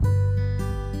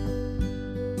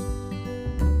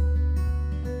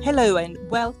Hello and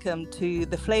welcome to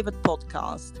the Flavoured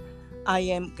Podcast. I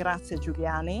am Grazia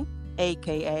Giuliani,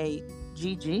 aka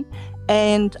Gigi,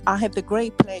 and I have the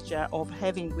great pleasure of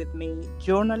having with me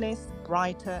journalist,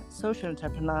 writer, social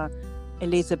entrepreneur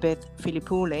Elizabeth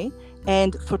Filippouli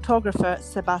and photographer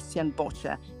Sebastian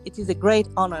Boettcher. It is a great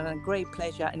honor and a great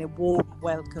pleasure and a warm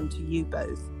welcome to you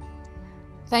both.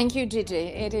 Thank you, Gigi.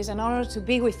 It is an honor to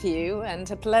be with you and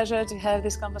a pleasure to have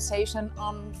this conversation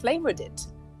on Flavoured It.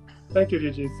 Thank you,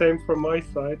 Gigi. Same from my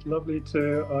side. Lovely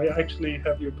to actually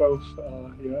have you both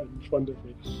here in front of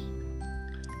me.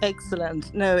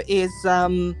 Excellent. No,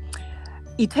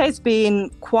 it has been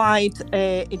quite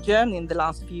a journey in the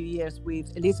last few years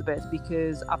with Elizabeth,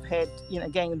 because I've had,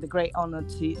 again, the great honor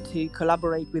to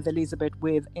collaborate with Elizabeth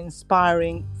with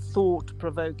inspiring,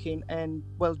 thought-provoking and,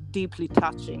 deeply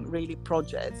touching, really,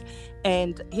 projects.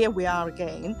 And here we are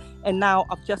again. And now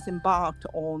I've just embarked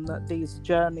on this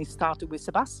journey, started with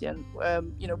Sebastian,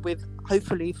 with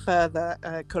hopefully further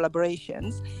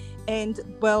collaborations. And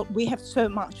we have so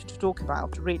much to talk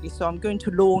about, really. So I'm going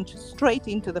to launch straight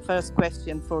into the first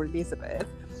question for Elizabeth.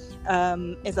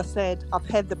 As I said, I've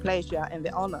had the pleasure and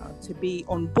the honor to be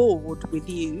on board with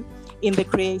you in the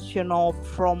creation of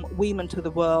From Women to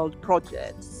the World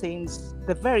project since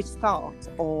the very start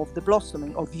of the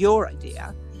blossoming of your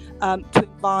idea, to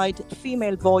invite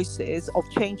female voices of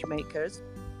change makers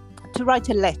to write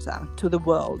a letter to the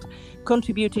world,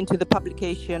 contributing to the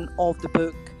publication of the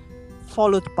book,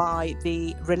 followed by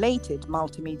the related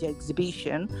Multimedia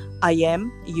Exhibition, I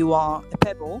Am, You Are a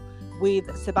Pebble,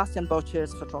 with Sebastian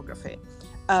Boettcher's photography.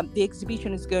 The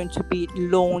exhibition is going to be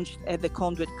launched at the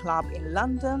Conduit Club in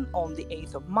London on the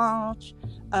 8th of March,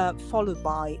 followed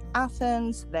by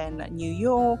Athens, then New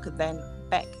York, then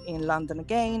back in London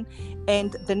again.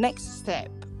 And the next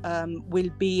step will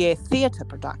be a theatre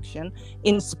production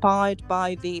inspired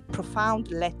by the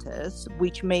profound letters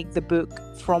which make the book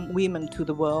From Women to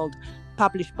the World,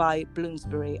 published by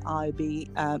Bloomsbury IB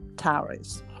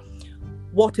Towers.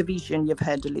 What a vision you've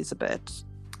had, Elizabeth.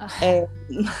 It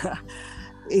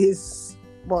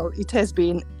has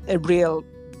been a real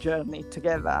journey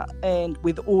together and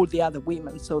with all the other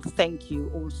women. So thank you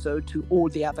also to all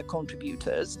the other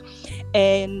contributors.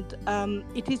 And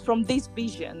it is from this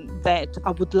vision that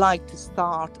I would like to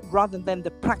start, rather than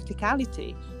the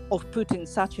practicality of putting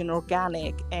such an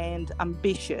organic and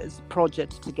ambitious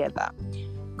project together.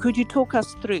 Could you talk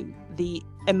us through the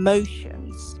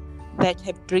emotions that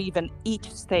have driven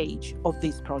each stage of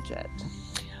this project?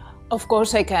 Of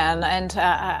course I can, and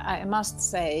I must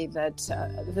say that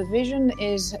the vision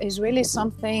is really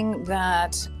something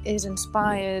that is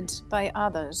inspired by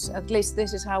others. At least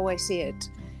this is how I see it.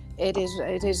 It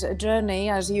is a journey,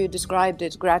 as you described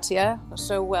it, Grazia,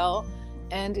 so well,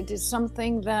 and it is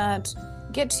something that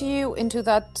gets you into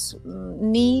that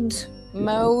need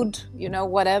mode,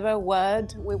 whatever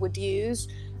word we would use,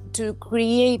 to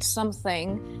create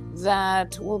something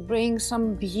that will bring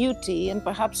some beauty and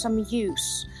perhaps some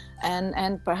use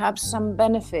and perhaps some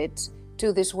benefit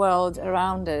to this world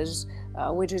around us,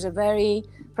 which is a very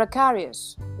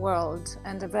precarious world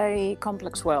and a very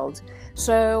complex world.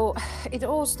 So it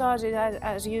all started,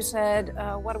 as you said,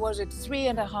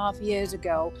 3.5 years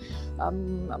ago.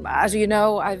 As you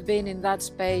know, I've been in that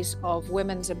space of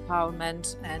women's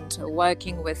empowerment and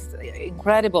working with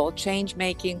incredible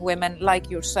change-making women like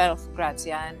yourself,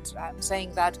 Grazia, and I'm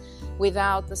saying that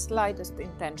without the slightest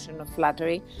intention of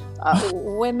flattery.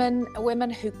 Women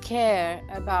who care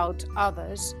about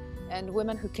others and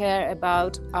women who care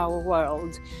about our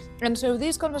world. And so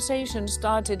these conversations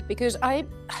started because I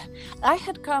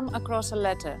had come across a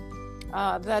letter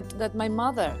that my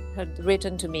mother had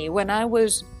written to me when I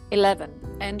was 11,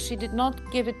 and she did not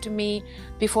give it to me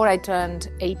before I turned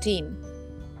 18.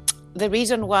 The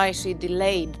reason why she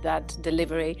delayed that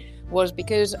delivery was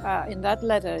because in that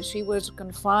letter she was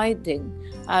confiding,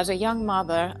 as a young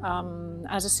mother,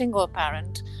 as a single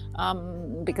parent,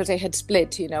 because I had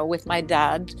split, with my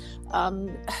dad,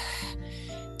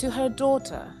 to her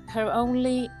daughter, her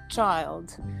only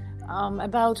child,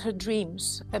 about her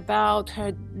dreams, about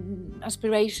her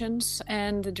aspirations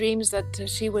and the dreams that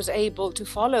she was able to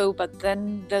follow, but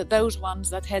then those ones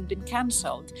that had been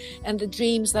cancelled, and the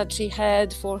dreams that she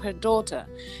had for her daughter.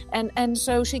 And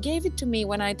so she gave it to me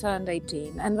when I turned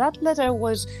 18. And that letter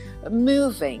was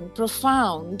moving,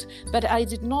 profound, but I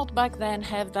did not back then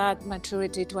have that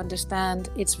maturity to understand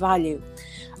its value.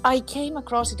 I came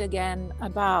across it again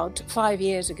about 5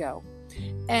 years ago.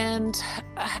 And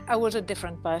I was a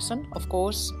different person, of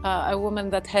course, a woman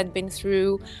that had been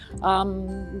through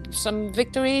some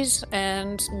victories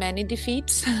and many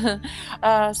defeats,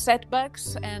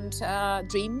 setbacks and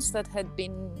dreams that had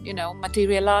been,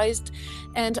 materialized.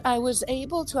 And I was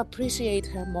able to appreciate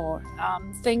her more.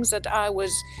 Things that I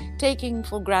was taking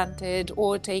for granted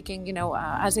or taking,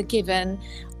 as a given,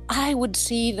 I would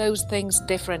see those things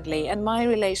differently, and my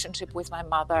relationship with my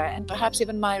mother, and perhaps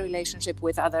even my relationship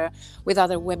with other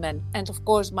women, and of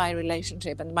course my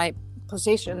relationship and my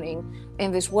positioning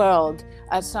in this world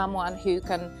as someone who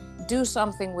can do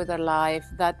something with her life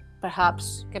that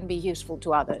perhaps can be useful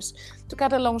to others. To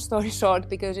cut a long story short,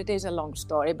 because it is a long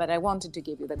story, but I wanted to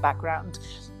give you the background.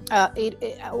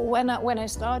 When I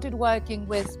started working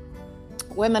with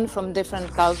women from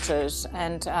different cultures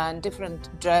and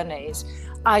different journeys,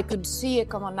 I could see a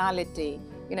commonality,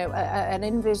 an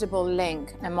invisible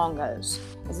link among us,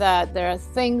 that there are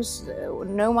things,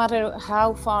 no matter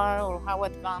how far or how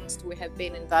advanced we have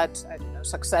been in that,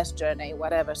 success journey,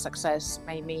 whatever success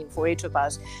may mean for each of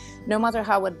us, no matter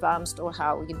how advanced or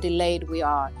how delayed we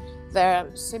are, there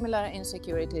are similar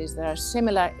insecurities, there are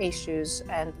similar issues,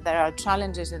 and there are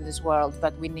challenges in this world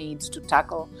that we need to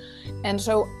tackle. And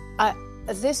so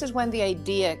this is when the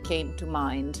idea came to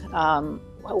mind.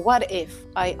 What if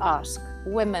I ask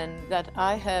women that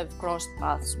I have crossed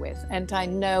paths with, and I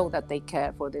know that they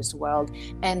care for this world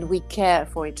and we care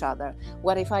for each other?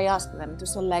 What if I ask them to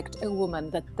select a woman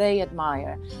that they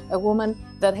admire, a woman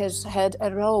that has had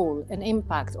a role, an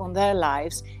impact on their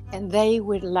lives, and they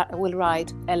will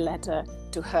write a letter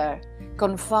to her,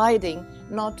 confiding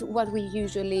not what we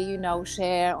usually,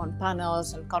 share on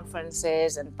panels and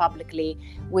conferences and publicly,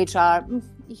 which are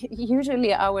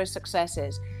usually our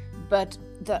successes, but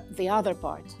the other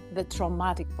part, the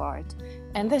traumatic part.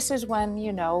 And this is when,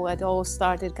 it all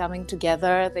started coming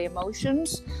together, the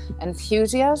emotions,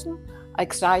 enthusiasm,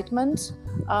 excitement.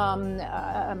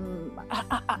 I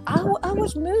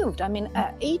was moved.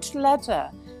 Each letter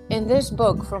in this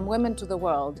book, From Women to the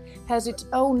World, has its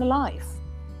own life,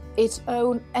 its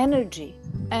own energy.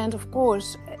 And of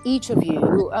course, each of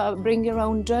you bring your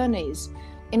own journeys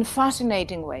in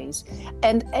fascinating ways.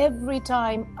 And every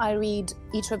time I read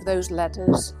each of those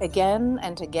letters again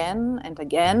and again and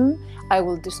again, I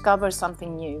will discover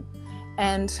something new.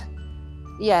 And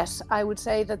yes, I would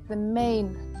say that the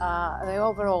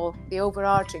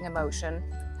overarching emotion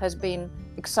has been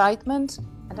excitement,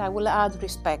 and I will add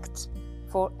respect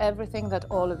for everything that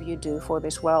all of you do for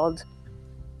this world.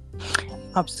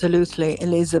 Absolutely,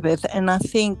 Elizabeth. And I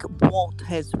think what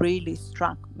has really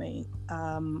struck me,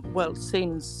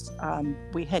 since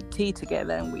we had tea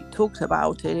together and we talked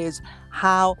about it, is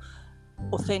how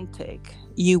authentic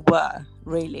you were,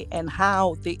 really, and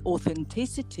how the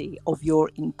authenticity of your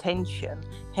intention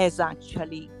has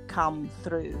actually come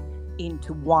through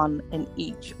into one and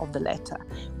each of the letter.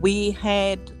 We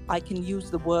had, I can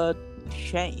use the word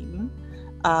shame,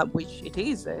 which it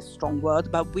is a strong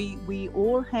word, but we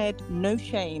all had no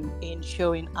shame in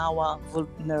showing our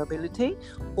vulnerability,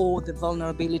 or the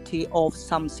vulnerability of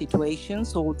some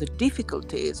situations, or the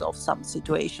difficulties of some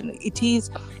situation. It is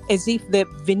as if the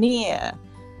veneer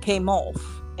came off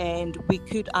and we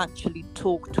could actually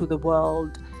talk to the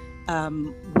world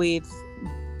with,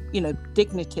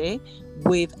 dignity,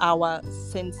 with our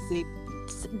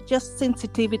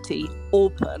sensitivity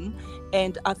open.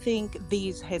 And I think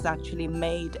this has actually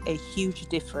made a huge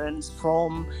difference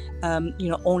from,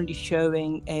 only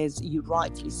showing, as you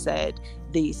rightly said,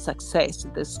 the success,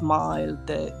 the smile,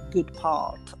 the good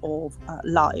part of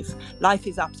life. Life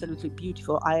is absolutely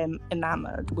beautiful. I am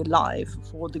enamored with life,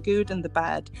 for the good and the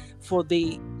bad, for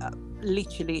the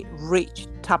literally rich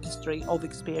tapestry of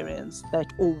experience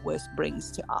that always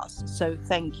brings to us. So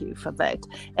thank you for that.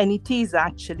 And it is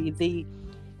actually the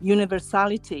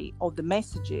universality of the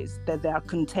messages that they are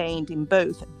contained in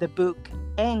both the book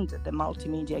and the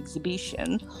Multimedia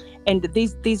Exhibition. And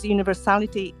this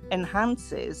universality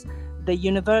enhances the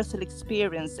universal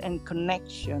experience and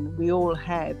connection we all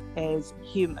have as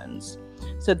humans.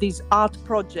 So this art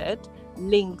project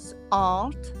links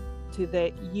art to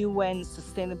the UN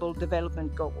Sustainable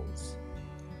Development Goals.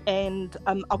 And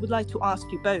I would like to ask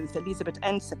you both, Elizabeth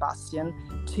and Sebastian,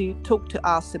 to talk to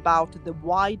us about the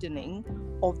widening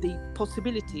of the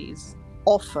possibilities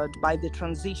offered by the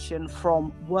transition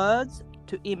from words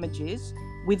to images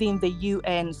within the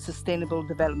UN Sustainable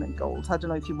Development Goals. I don't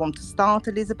know if you want to start,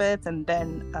 Elizabeth, and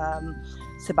then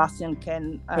Sebastian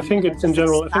can... I think it's in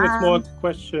general, I think it's more a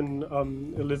question,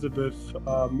 Elizabeth,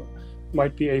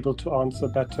 might be able to answer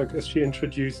better, as she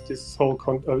introduced this whole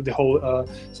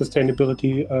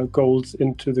sustainability goals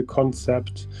into the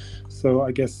concept. So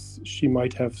I guess she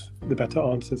might have the better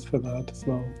answers for that as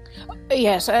well.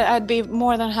 Yes, I'd be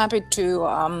more than happy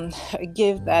to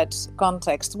give that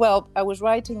context. Well, I was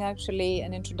writing actually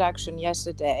an introduction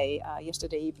yesterday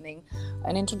evening,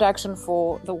 an introduction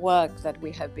for the work that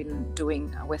we have been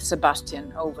doing with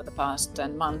Sebastian over the past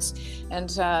 10 months. And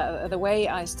the way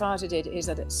I started it is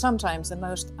that sometimes the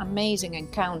most amazing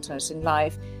encounters in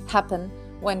life happen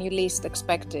when you least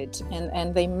expect it,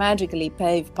 and they magically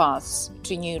pave paths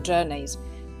to new journeys.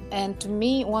 And to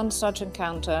me, one such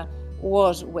encounter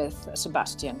was with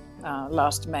Sebastian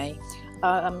last May.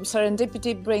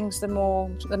 Serendipity brings the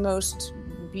most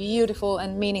beautiful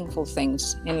and meaningful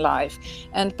things in life.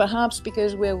 And perhaps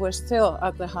because we were still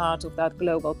at the heart of that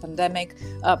global pandemic,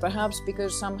 perhaps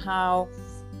because somehow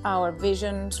our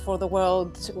visions for the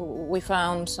world, we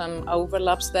found some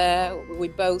overlaps there. We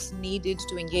both needed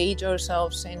to engage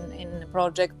ourselves in a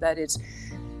project that is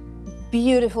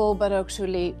beautiful but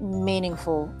actually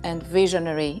meaningful and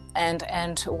visionary,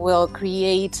 and will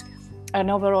create an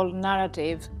overall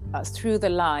narrative through the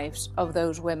lives of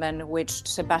those women, which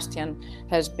Sebastian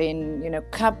has been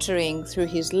capturing through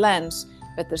his lens,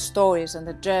 but the stories and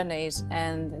the journeys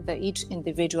and each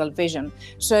individual vision.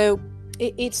 So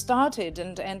it started,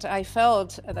 and I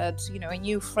felt that a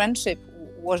new friendship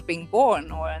was being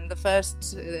born, and the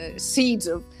first seeds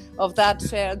of that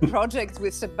shared project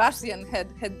with Sebastian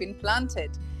had been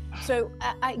planted. So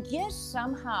I guess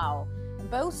somehow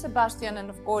both Sebastian and,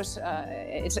 of course,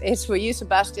 it's for you,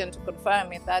 Sebastian, to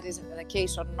confirm if that is the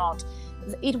case or not.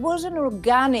 It was an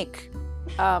organic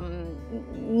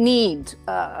need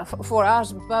for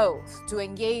us both to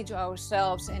engage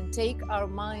ourselves and take our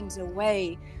minds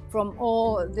away from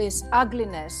all this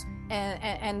ugliness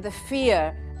and the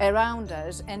fear around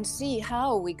us, and see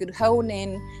how we could hone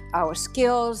in our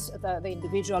skills, the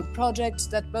individual projects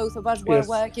that both of us were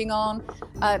working on.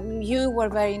 You were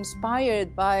very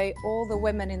inspired by all the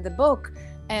women in the book,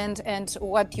 and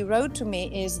what you wrote to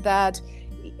me is that,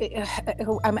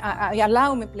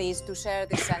 allow me please to share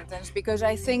this sentence because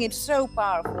I think it's so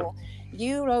powerful.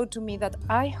 You wrote to me that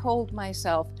I hold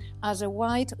myself as a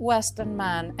white Western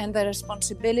man and the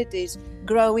responsibilities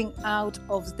growing out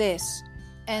of this.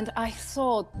 And I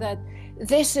thought that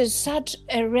this is such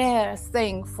a rare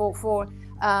thing for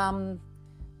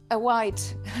a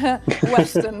white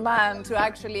Western man to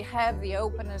actually have the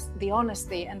openness, the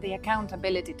honesty, and the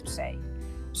accountability to say.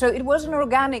 So it was an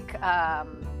organic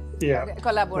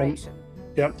collaboration.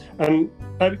 And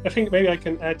I think maybe I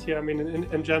can add here. I mean,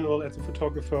 in general, as a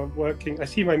photographer working, I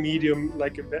see my medium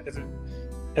like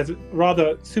as a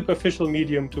rather superficial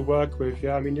medium to work with.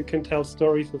 I mean, you can tell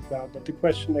stories with that, but the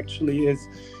question actually is,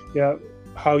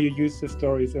 how you use the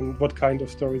stories and what kind of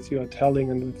stories you are telling.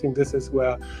 And I think this is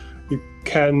where you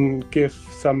can give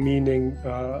some meaning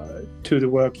to the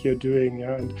work you're doing.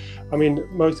 And I mean,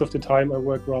 most of the time I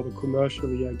work rather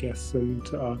commercially, I guess. And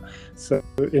so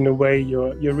in a way,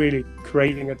 you're really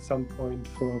craving at some point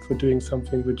for doing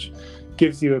something which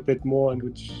gives you a bit more, and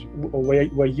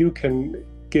where you can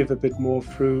give a bit more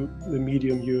through the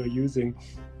medium you are using.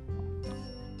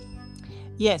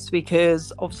 Yes,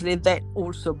 because obviously that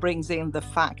also brings in the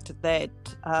fact that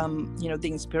the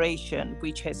inspiration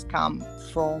which has come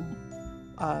from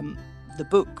the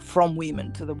book From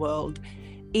Women to the World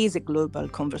is a global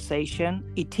conversation.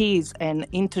 It is an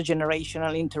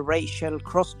intergenerational, interracial,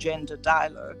 cross-gender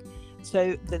dialogue.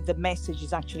 So the message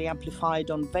is actually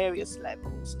amplified on various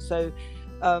levels. So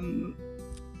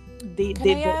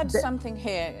Can I add something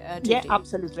here, Judy? Yeah,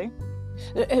 absolutely.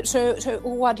 So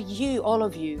what all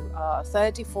of you,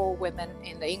 34 women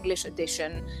in the English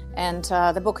edition, and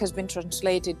the book has been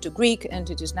translated to Greek, and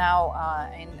it is now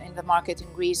in the market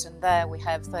in Greece, and there we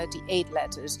have 38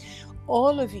 letters.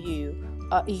 All of you,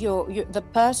 the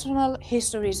personal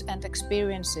histories and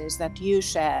experiences that you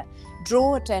share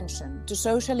draw attention to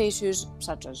social issues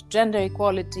such as gender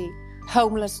equality,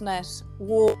 homelessness,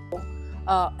 war,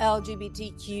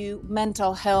 LGBTQ,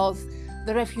 mental health,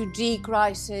 the refugee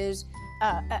crisis.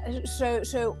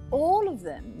 So all of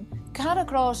them cut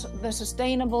across the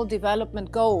Sustainable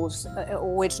Development Goals,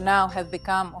 which now have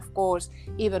become, of course,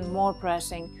 even more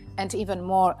pressing and even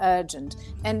more urgent.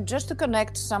 And just to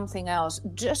connect something else,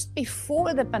 just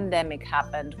before the pandemic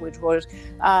happened, which was,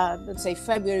 let's say,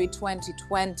 February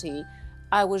 2020,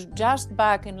 I was just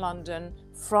back in London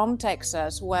from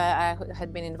Texas, where I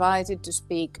had been invited to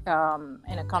speak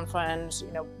in a conference,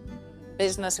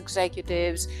 business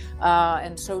executives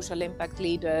and social impact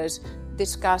leaders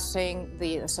discussing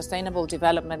the Sustainable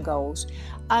Development Goals.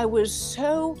 I was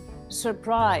so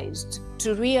surprised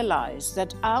to realize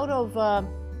that out of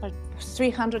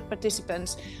 300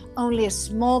 participants, only a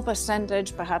small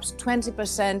percentage, perhaps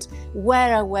 20%,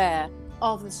 were aware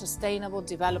of the Sustainable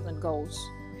Development Goals.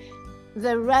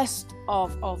 The rest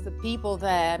of the people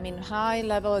there, I mean,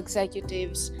 high-level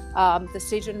executives,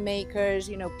 decision makers,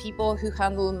 people who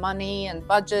handle money and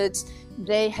budgets,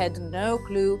 they had no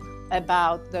clue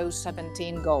about those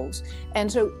 17 goals.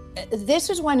 And so this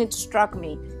is when it struck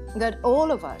me that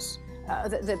all of us,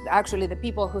 actually the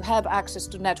people who have access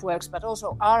to networks but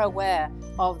also are aware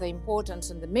of the importance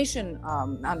and the mission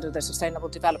under the Sustainable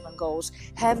Development Goals,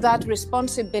 have that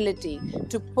responsibility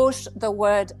to push the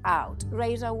word out,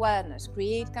 raise awareness,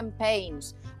 create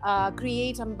campaigns,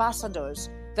 create ambassadors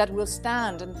that will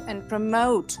stand and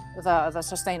promote the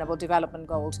Sustainable Development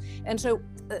Goals. And so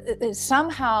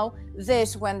somehow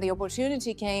this, when the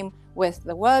opportunity came with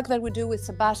the work that we do with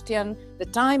Sebastian, the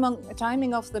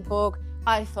timing of the book,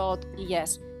 I thought,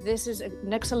 yes, this is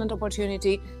an excellent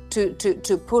opportunity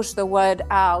to push the word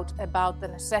out about the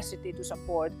necessity to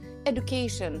support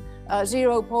education,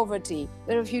 zero poverty,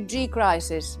 the refugee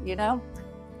crisis,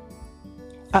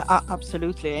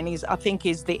 Absolutely, and I think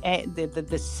is the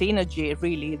synergy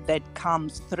really that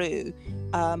comes through.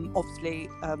 Obviously,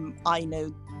 I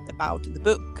know about the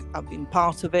book, I've been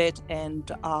part of it,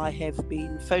 and I have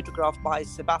been photographed by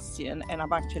Sebastian, and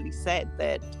I've actually said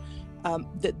that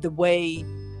the way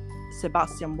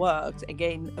Sebastian works,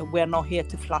 again, we're not here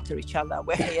to flatter each other,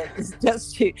 we're here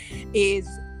just to, it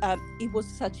was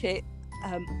such a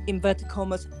inverted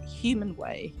commas human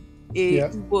way.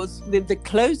 It was the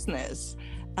closeness,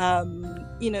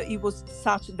 it was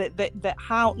such that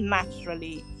how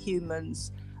naturally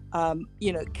humans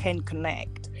can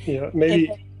connect.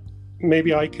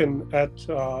 Maybe I can add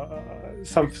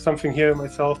something here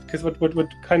myself, because what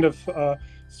kind of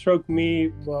struck me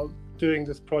while doing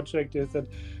this project is that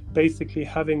basically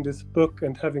having this book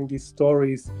and having these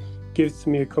stories gives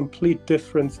me a complete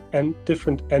different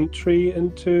entry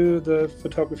into the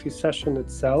photography session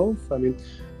itself. I mean,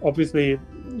 obviously,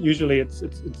 usually it's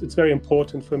very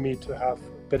important for me to have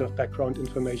a bit of background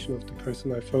information of the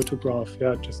person I photograph.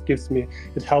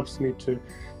 It helps me to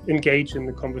engage in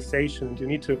the conversation. And you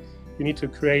need to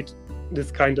create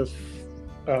this kind of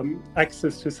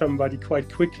access to somebody quite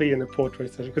quickly in a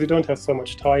portrait session, because you don't have so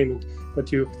much time,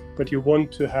 but you want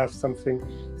to have something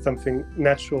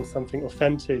natural, something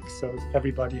authentic. So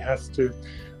everybody has to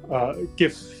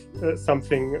give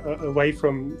something away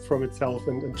from itself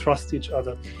and trust each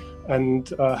other. And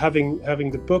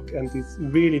having the book and these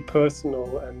really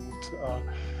personal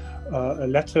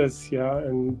and letters,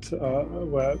 and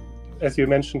where, as you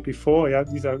mentioned before,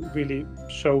 these are really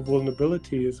show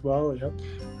vulnerability as well,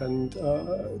 and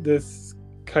this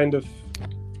kind of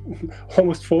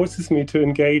almost forces me to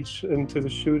engage into the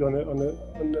shoot on a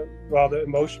rather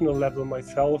emotional level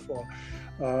myself, or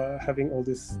having all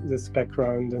this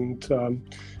background, and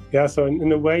so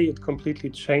in a way it completely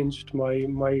changed my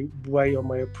way or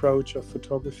my approach of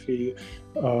photography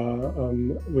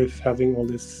with having all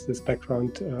this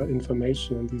background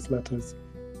information and these letters.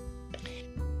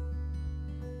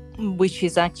 Which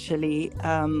is actually,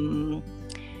 I'm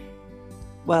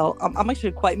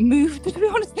actually quite moved, to be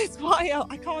honest. That's why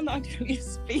I can't actually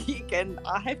speak and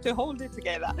I have to hold it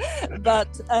together.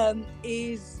 But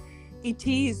it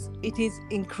is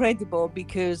incredible,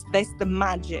 because that's the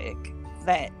magic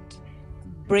that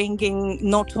bringing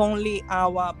not only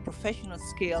our professional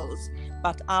skills,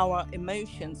 but our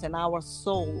emotions and our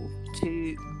soul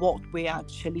to what we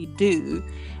actually do,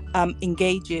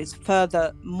 engages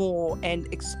further more and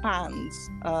expands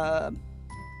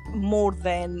more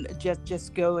than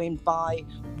just going by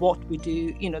what we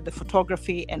do, the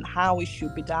photography and how it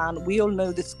should be done. We all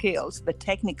know the skills, the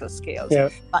technical skills,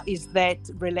 but is that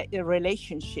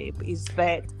relationship, is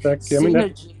that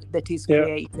synergy that is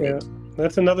created.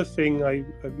 That's another thing I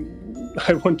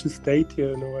want to state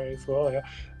here in a way as well.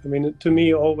 I mean, to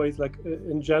me, always, like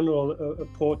in general, a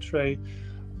portrait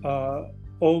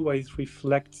always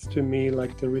reflects to me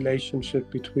like the relationship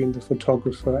between the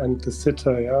photographer and the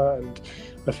sitter, and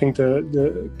I think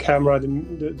the camera,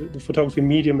 the photography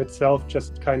medium itself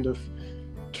just kind of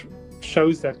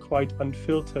shows that quite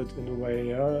unfiltered in a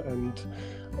way, and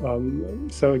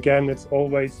so again, it's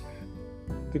always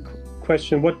the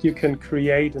question what you can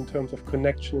create in terms of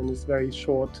connection in this very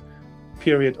short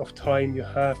period of time you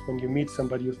have when you meet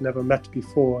somebody you've never met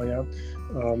before,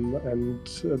 and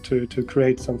to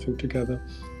create something together.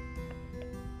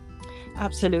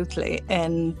 Absolutely.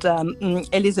 And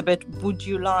Elizabeth, would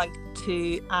you like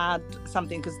to add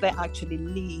something, because that actually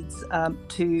leads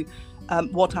to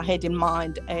what I had in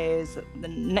mind as the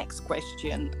next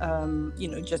question,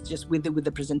 just with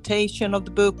the presentation of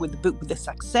the book, with the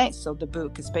success of the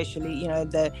book, especially,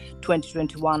 the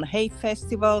 2021 Hay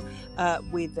Festival,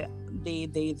 with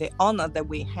the honor that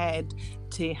we had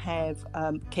to have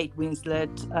Kate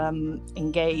Winslet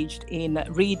engaged in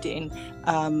reading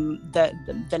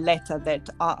the letter that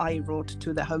I wrote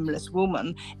to the homeless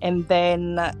woman, and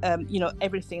then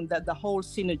everything, that the whole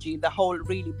synergy, the whole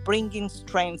really bringing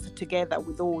strength together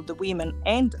with all the women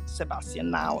and Sebastian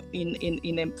now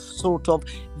in a sort of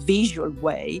visual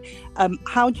way.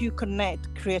 How do you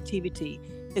connect creativity,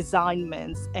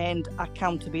 assignments, and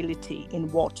accountability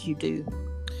in what you do?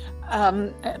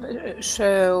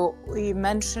 So we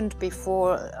mentioned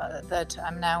before that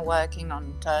I'm now working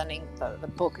on turning the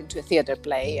book into a theatre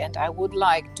play, and I would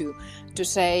like to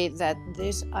say that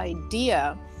this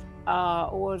idea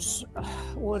was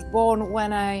born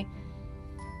when I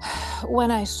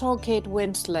saw Kate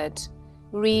Winslet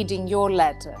reading your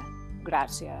letter,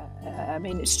 Grazia.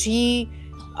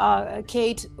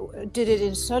 Kate did it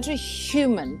in such a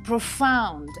human,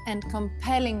 profound, and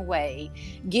compelling way,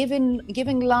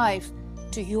 giving life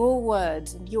to your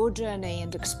words and your journey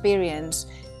and experience,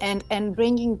 and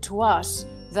bringing to us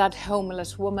that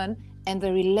homeless woman and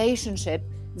the relationship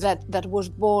that was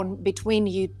born between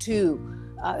you two,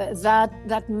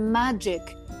 that magic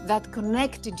that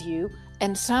connected you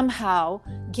and somehow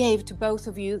gave to both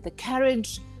of you the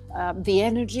courage, the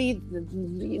energy,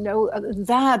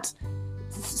 that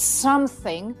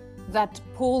something that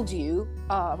pulled you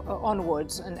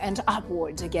onwards and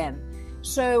upwards again.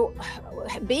 So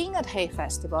being at Hay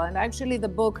Festival, and actually the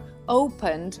book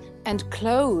opened and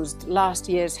closed last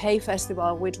year's Hay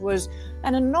Festival, which was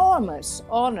an enormous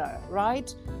honor,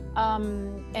 right?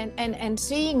 And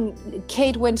seeing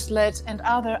Kate Winslet and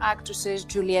other actresses,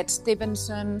 Juliette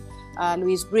Stevenson,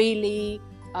 Louise Brealey,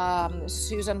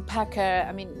 Susan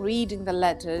Packer, reading the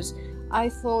letters, I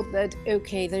thought that,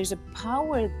 okay, there's a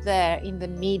power there in the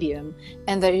medium,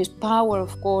 and there is power,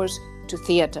 of course, to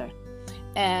theatre.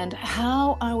 And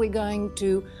how are we going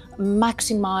to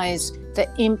maximize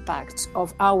the impact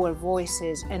of our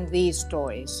voices and these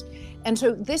stories? And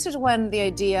so this is when the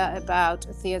idea about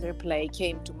a theatre play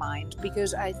came to mind,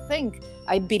 because I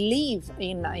believe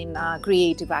in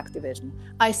creative activism.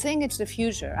 I think it's the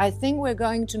future. I think we're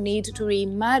going to need to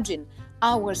reimagine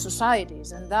our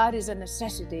societies, and that is a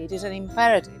necessity. It is an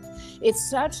imperative. It's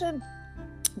such a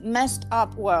messed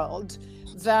up world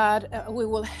that we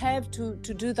will have to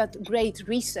do that great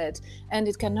reset, and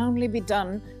it can only be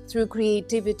done through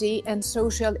creativity and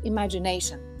social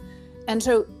imagination. And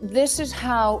so this is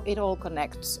how it all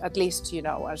connects, at least,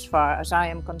 as far as I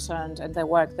am concerned, and the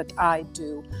work that I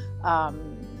do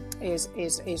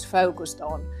is focused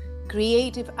on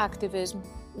creative activism,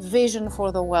 vision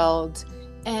for the world,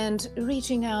 and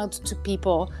reaching out to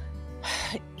people.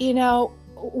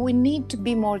 We need to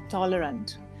be more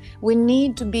tolerant. We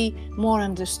need to be more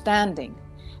understanding.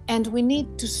 And we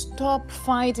need to stop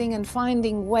fighting and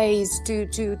finding ways to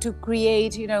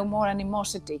create, more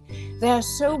animosity. There are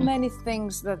so many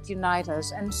things that unite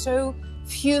us, and so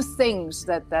few things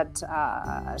that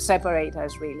separate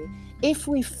us, really. If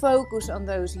we focus on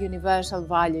those universal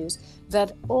values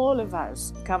that all of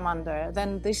us come under,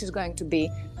 then this is going to be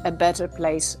a better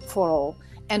place for all.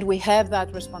 And we have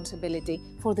that responsibility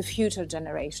for the future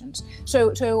generations.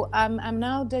 So I'm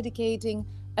now dedicating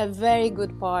a very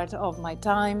good part of my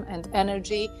time and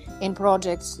energy in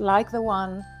projects like the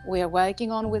one we are working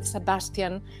on with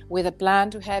Sebastian, with a plan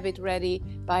to have it ready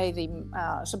by the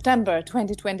September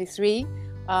 2023.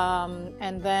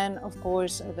 And then, of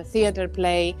course, the theatre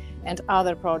play and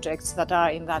other projects that are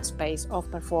in that space of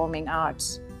performing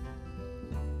arts.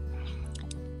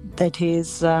 That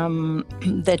is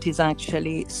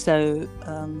actually so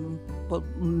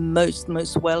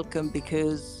most welcome,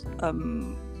 because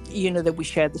that we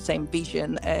share the same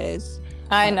vision as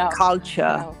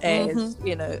culture, as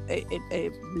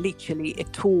literally a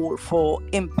tool for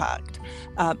impact.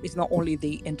 It's not only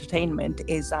the entertainment,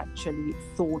 is actually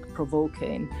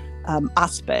thought-provoking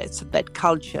aspects that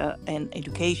culture and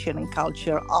education and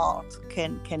culture art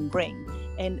can bring.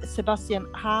 And Sebastian,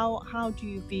 how do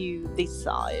you view this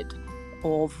side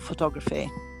of photography?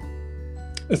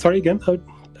 Sorry, again,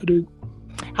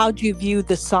 how do you view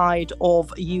the side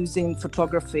of using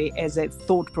photography as a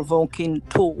thought-provoking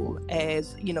tool,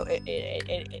 as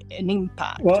an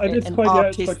impact? Well, it is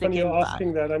quite funny you're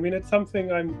asking that. It's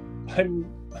something I'm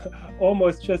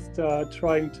almost just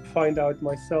trying to find out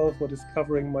myself, or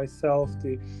discovering myself,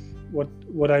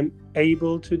 what I'm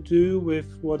able to do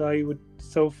with what I would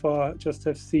so far just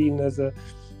have seen as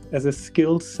a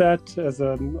skill set, as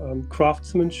a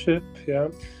craftsmanship. Yeah.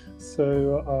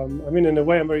 So, I mean, in a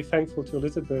way, I'm very thankful to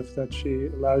Elizabeth that she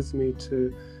allows me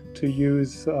to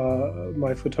use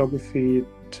my photography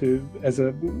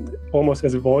almost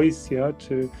as a voice,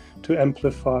 to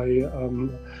amplify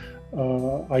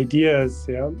ideas.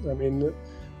 I mean,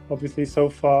 obviously, so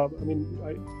far, I mean,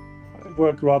 I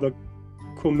work rather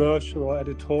commercial or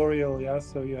editorial.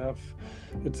 So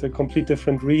it's a complete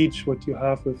different reach what you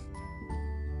have with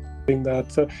doing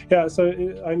that. So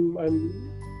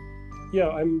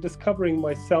I'm discovering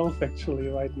myself actually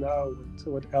right now.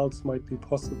 What else might be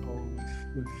possible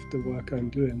with the work I'm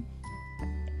doing.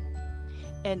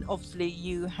 And obviously,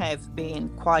 you have been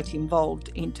quite involved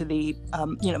into the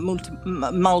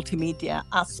multimedia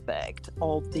aspect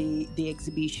of the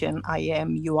exhibition. I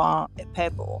Am, You Are, a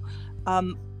Pebble.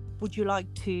 Would you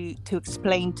like to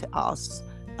explain to us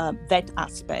that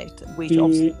aspect, which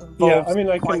obviously involves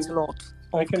quite a lot?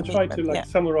 I can try to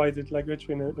summarize it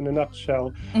literally in a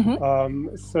nutshell.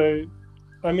 Mm-hmm. So,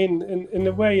 I mean, in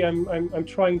a way, I'm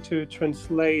trying to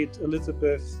translate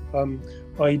Elizabeth's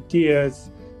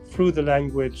ideas through the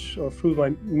language or through my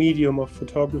medium of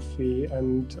photography,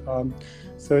 and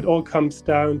so it all comes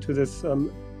down to this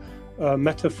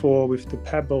metaphor with the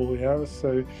pebble.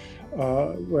 So.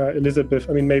 Where Elizabeth,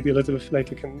 I mean, maybe Elizabeth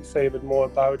later can say a bit more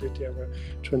about it.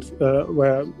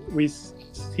 Where we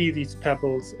see these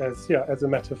pebbles as a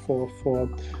metaphor for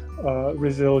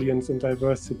resilience and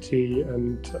diversity,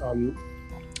 and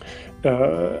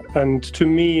to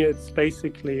me, it's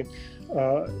basically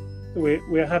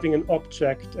we're having an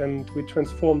object, and we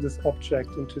transform this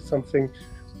object into something,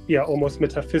 almost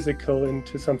metaphysical,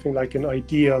 into something like an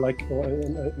idea, or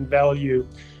a value.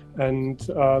 And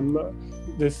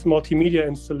this multimedia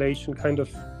installation kind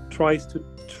of tries to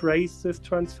trace this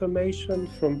transformation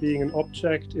from being an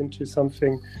object into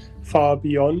something far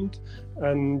beyond.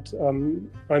 And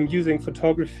I'm using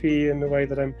photography in the way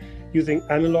that I'm using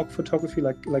analog photography,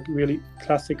 like really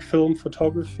classic film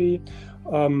photography,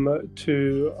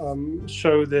 to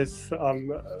show this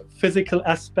physical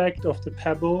aspect of the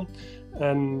pebble.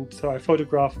 And so I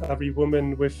photograph every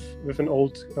woman with an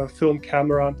old film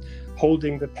camera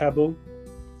holding the pebble,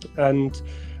 and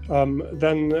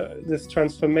then this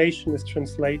transformation is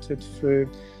translated through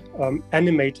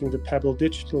animating the pebble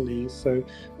digitally. So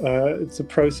it's a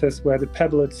process where the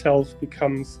pebble itself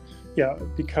becomes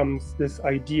this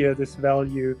idea, this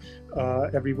value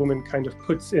every woman kind of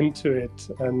puts into it,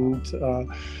 and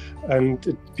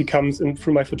it becomes, and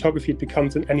through my photography, it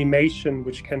becomes an animation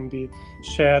which can be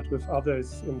shared with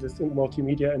others in this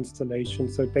multimedia installation.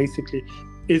 So it basically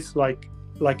is like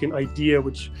an idea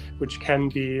which can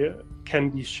be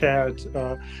shared.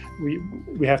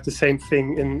 We have the same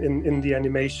thing in the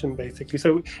animation, basically.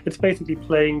 So it's basically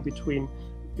playing between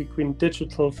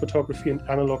digital photography and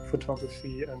analog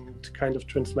photography, and kind of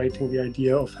translating the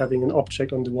idea of having an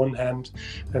object on the one hand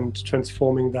and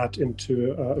transforming that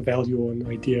into a value or an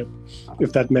idea,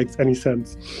 if that makes any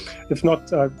sense. If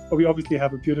not, we obviously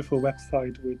have a beautiful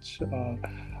website which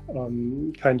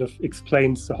kind of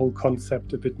explains the whole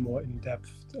concept a bit more in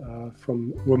depth,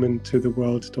 from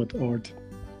womantotheworld.org.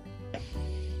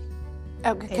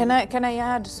 Can I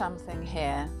add something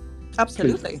here?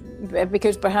 Absolutely.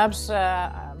 Because perhaps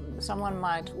someone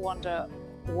might wonder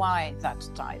why that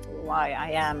title, why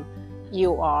I Am,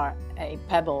 You Are, a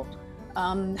Pebble.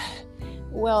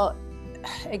 Well,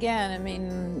 again, I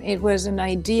mean, it was an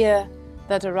idea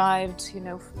that arrived,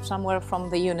 somewhere from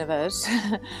the universe.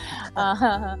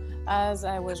 As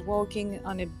I was walking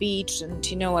on a beach,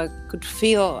 and I could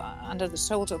feel under the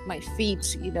soles of my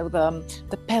feet,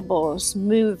 the pebbles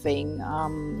moving,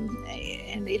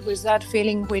 and it was that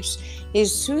feeling which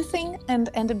is soothing and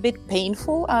a bit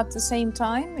painful at the same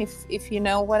time, if you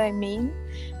know what I mean.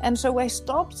 And so I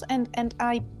stopped and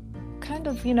I kind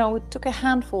of, took a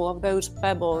handful of those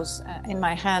pebbles in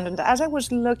my hand, and as I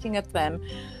was looking at them,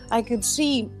 I could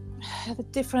see the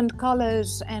different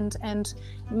colors and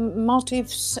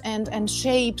motifs and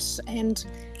shapes, and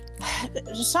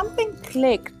something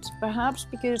clicked, perhaps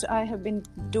because I have been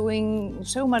doing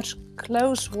so much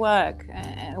close work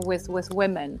with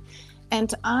women,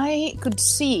 and I could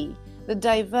see the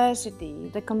diversity,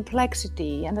 the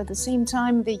complexity, and at the same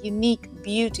time the unique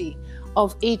beauty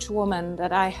of each woman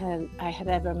that I had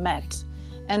ever met.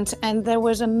 And there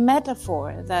was a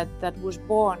metaphor that was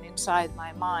born inside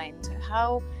my mind,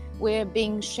 how we're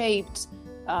being shaped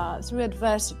through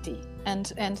adversity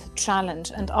and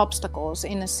challenge and obstacles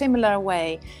in a similar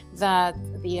way that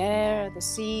the air, the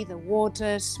sea, the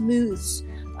water smooths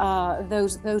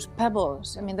those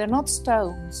pebbles. I mean, they're not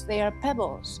stones, they are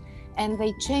pebbles. And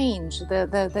they change,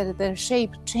 their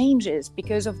shape changes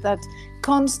because of that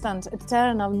constant,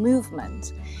 eternal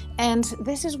movement. And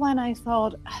this is when I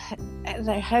thought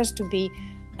there has to be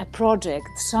a project,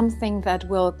 something that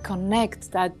will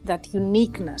connect that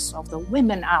uniqueness of the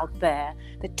women out there,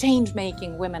 the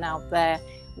change-making women out there,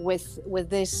 with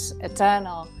this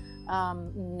eternal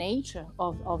nature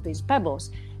of these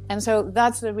pebbles. And so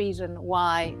that's the reason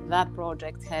why that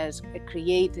project has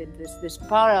created this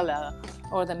parallel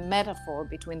or the metaphor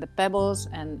between the pebbles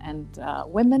and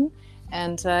women.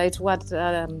 And it's what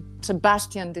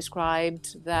Sebastian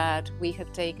described, that we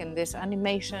have taken this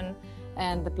animation,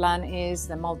 and the plan is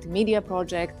the multimedia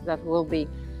project that will be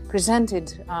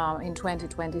presented in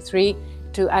 2023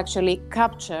 to actually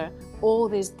capture all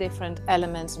these different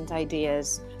elements and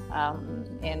ideas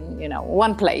in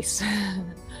one place.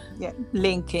 Yeah,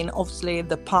 linking obviously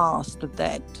the past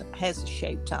that has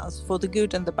shaped us for the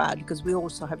good and the bad, because we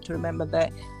also have to remember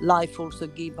that life also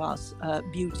gives us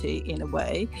beauty in a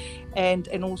way, and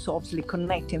also obviously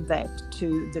connecting that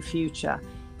to the future.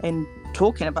 And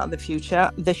talking about the future,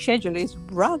 the schedule is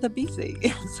rather busy.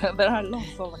 So there are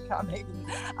lots of upcoming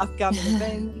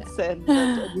events and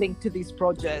linked to these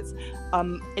projects.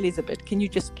 Elizabeth, can you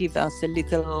just give us a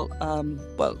little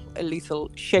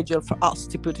schedule for us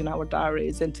to put in our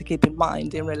diaries and to keep in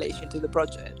mind in relation to the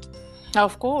project?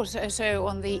 Of course. So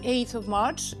on the 8th of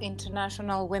March,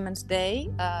 International Women's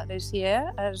Day this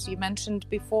year, as you mentioned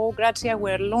before, Grazia,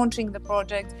 we're launching the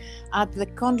project at the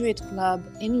Conduit Club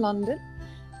in London.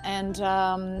 And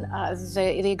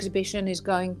the exhibition is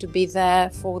going to be there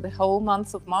for the whole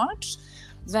month of March.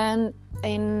 Then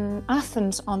in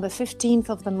Athens on the 15th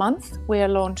of the month, we are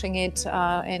launching it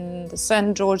in the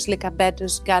St. George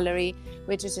Lycabettus Gallery,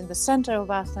 which is in the center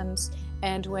of Athens.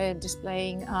 And we're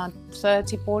displaying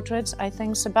 30 portraits, I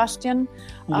think, Sebastian.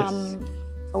 Yes.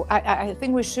 I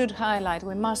think we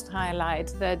must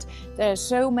highlight that there are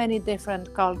so many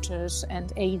different cultures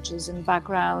and ages and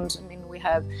backgrounds. I mean, we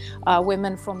have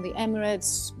women from the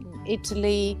Emirates,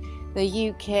 Italy,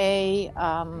 the UK,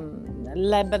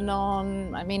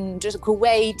 Lebanon, I mean, just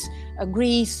Kuwait,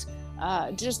 Greece,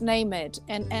 just name it.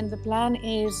 And the plan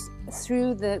is,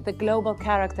 through the global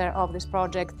character of this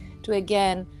project, to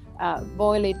again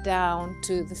boil it down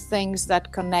to the things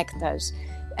that connect us.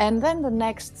 And then the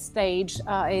next stage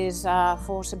is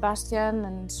for Sebastian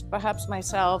and perhaps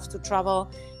myself to travel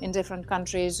in different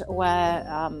countries where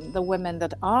the women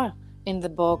that are in the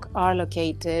book are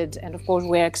located. And of course,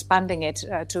 we're expanding it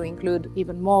to include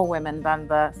even more women than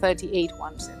the 38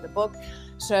 ones in the book.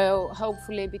 So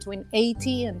hopefully between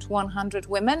 80 and 100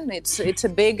 women. It's a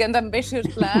big and ambitious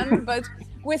plan, but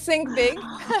we think big.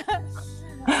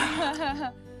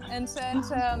 And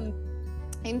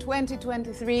in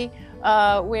 2023,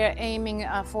 we're aiming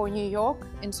for New York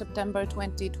in September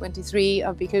 2023,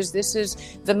 because this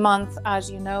is the month,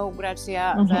 as you know,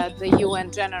 Grazia, that the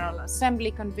UN General Assembly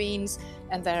convenes,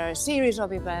 and there are a series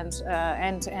of events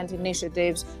and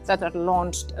initiatives that are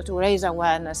launched to raise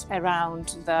awareness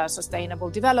around the Sustainable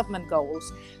Development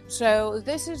Goals. So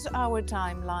this is our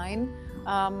timeline.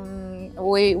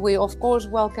 We of course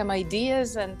welcome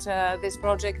ideas, and this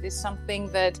project is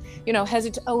something that has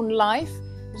its own life.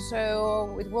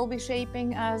 So it will be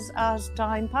shaping as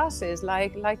time passes,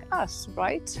 like us,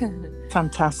 right?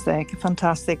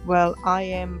 Fantastic. Well,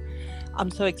 I'm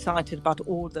so excited about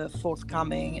all the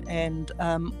forthcoming and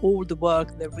all the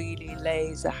work that really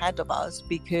lays ahead of us,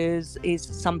 because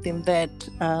it's something that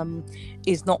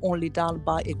is not only done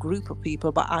by a group of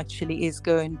people, but actually is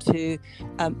going to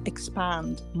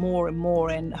expand more and more,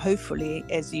 and hopefully,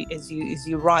 as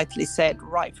you rightly said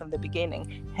right from the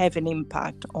beginning, have an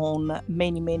impact on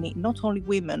many, not only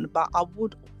women, but I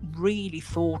would really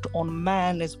thought on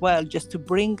men as well, just to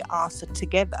bring us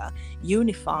together,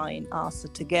 unifying us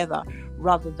together,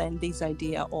 rather than this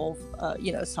idea of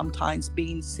sometimes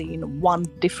being seen one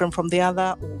different from the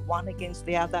other or one against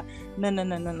the other.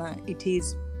 No, it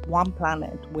is one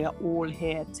planet. We are all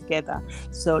here together,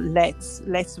 so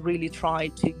let's really try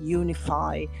to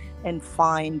unify and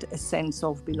find a sense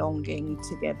of belonging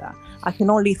together. I can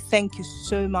only thank you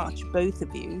so much, both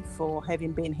of you, for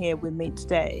having been here with me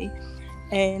today.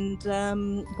 And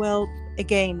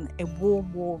again, a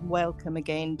warm welcome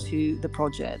again to the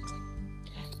project.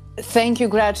 Thank you,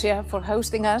 Grazia, for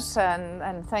hosting us,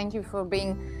 and thank you for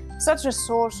being such a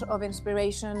source of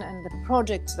inspiration. And the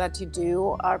projects that you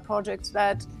do are projects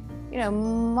that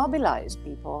mobilize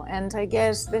people. And I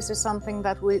guess this is something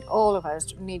that all of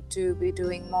us need to be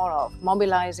doing more of,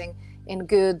 mobilizing in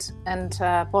good and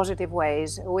positive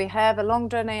ways. We have a long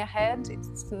journey ahead.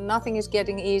 Nothing is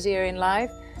getting easier in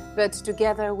life, but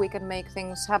together we can make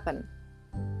things happen.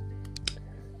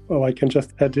 I can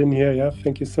just add in here. Yeah,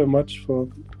 thank you so much for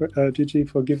Gigi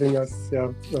for giving us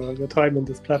your time in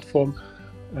this platform.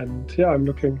 And yeah, I'm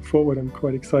looking forward. I'm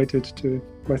quite excited to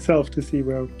myself to see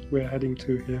where we're heading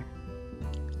to here.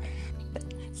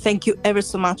 Thank you ever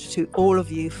so much to all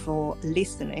of you for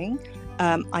listening.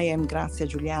 I am Grazia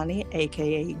Giuliani,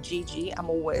 aka Gigi. I'm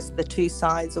always the two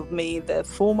sides of me, the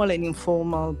formal and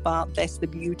informal, but that's the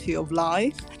beauty of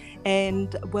life.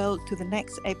 And well, to the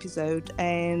next episode,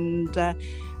 and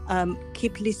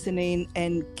keep listening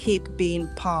and keep being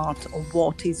part of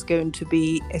what is going to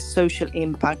be a social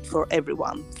impact for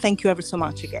everyone. Thank you ever so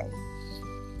much again.